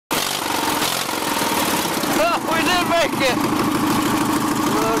make it!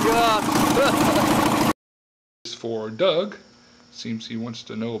 Oh God! For Doug, seems he wants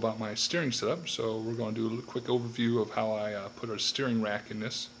to know about my steering setup, so we're going to do a quick overview of how I put our steering rack in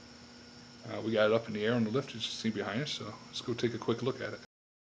this. We got it up in the air on the lift, as you see behind us, so let's go take a quick look at it.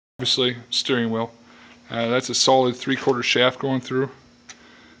 Obviously, steering wheel. That's a solid 3/4 shaft going through.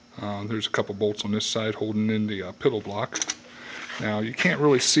 There's a couple bolts on this side holding in the pedal block. Now, you can't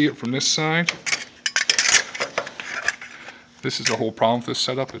really see it from this side. This is the whole problem with this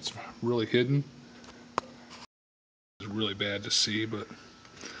setup. It's really hidden. It's really bad to see, but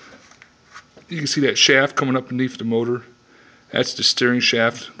you can see that shaft coming up beneath the motor. That's the steering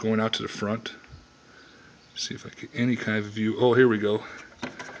shaft going out to the front. See if I get any kind of view. Oh, here we go.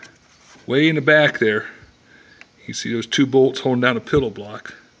 Way in the back there, you can see those 2 bolts holding down a pedal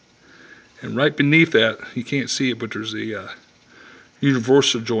block. And right beneath that, you can't see it, but there's a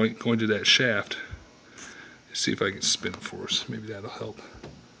universal joint going to that shaft. Let's see if I can spin it for us. Maybe that'll help.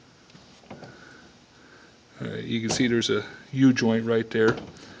 Alright, you can see there's a U-joint right there. And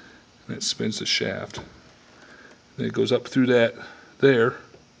that spins the shaft. Then it goes up through that there.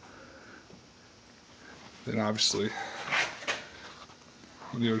 Then obviously,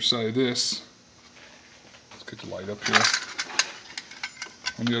 on the other side of this, let's get the light up here.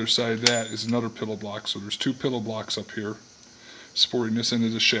 On the other side of that is another pedal block. So there's 2 pedal blocks up here supporting this end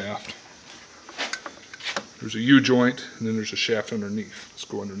of the shaft. There's a U-joint, and then there's a shaft underneath. Let's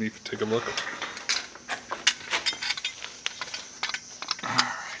go underneath and take a look.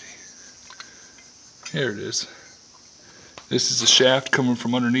 Alrighty. Here it is. This is the shaft coming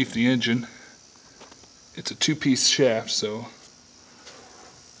from underneath the engine. It's a 2-piece shaft, so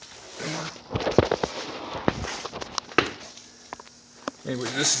anyway,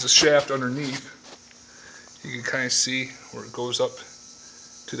 this is the shaft underneath. You can kind of see where it goes up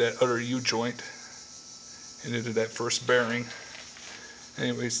to that other U-joint and into that first bearing.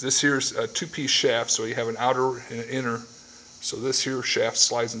 Anyways, this here is a 2-piece shaft, so you have an outer and an inner. So this here shaft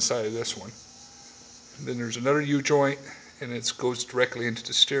slides inside of this one. And then there's another U-joint, and it goes directly into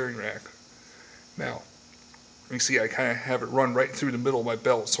the steering rack. Now, you see I kind of have it run right through the middle of my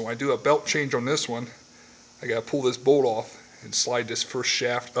belt. So when I do a belt change on this one, I got to pull this bolt off and slide this first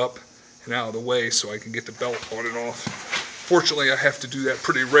shaft up and out of the way so I can get the belt on and off. Fortunately, I have to do that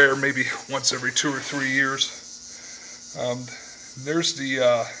pretty rare, maybe once every 2 or 3 years. There's the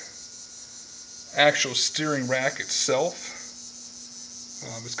actual steering rack itself.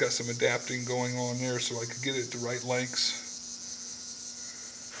 It's got some adapting going on there so I could get it the right lengths.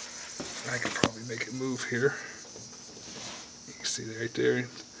 I could probably make it move here. You can see right there,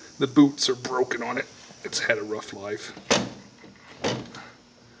 the boots are broken on it. It's had a rough life.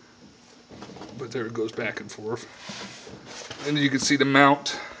 But there it goes back and forth. And you can see the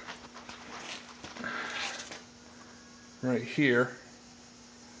mount right here.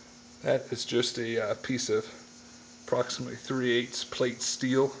 That is just a piece of approximately 3/8 plate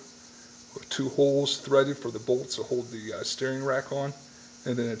steel with 2 holes threaded for the bolts to hold the steering rack on,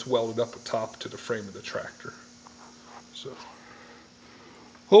 and then it's welded up atop to the frame of the tractor. So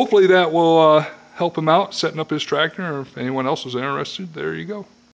hopefully that will help him out setting up his tractor, or if anyone else is interested, there you go.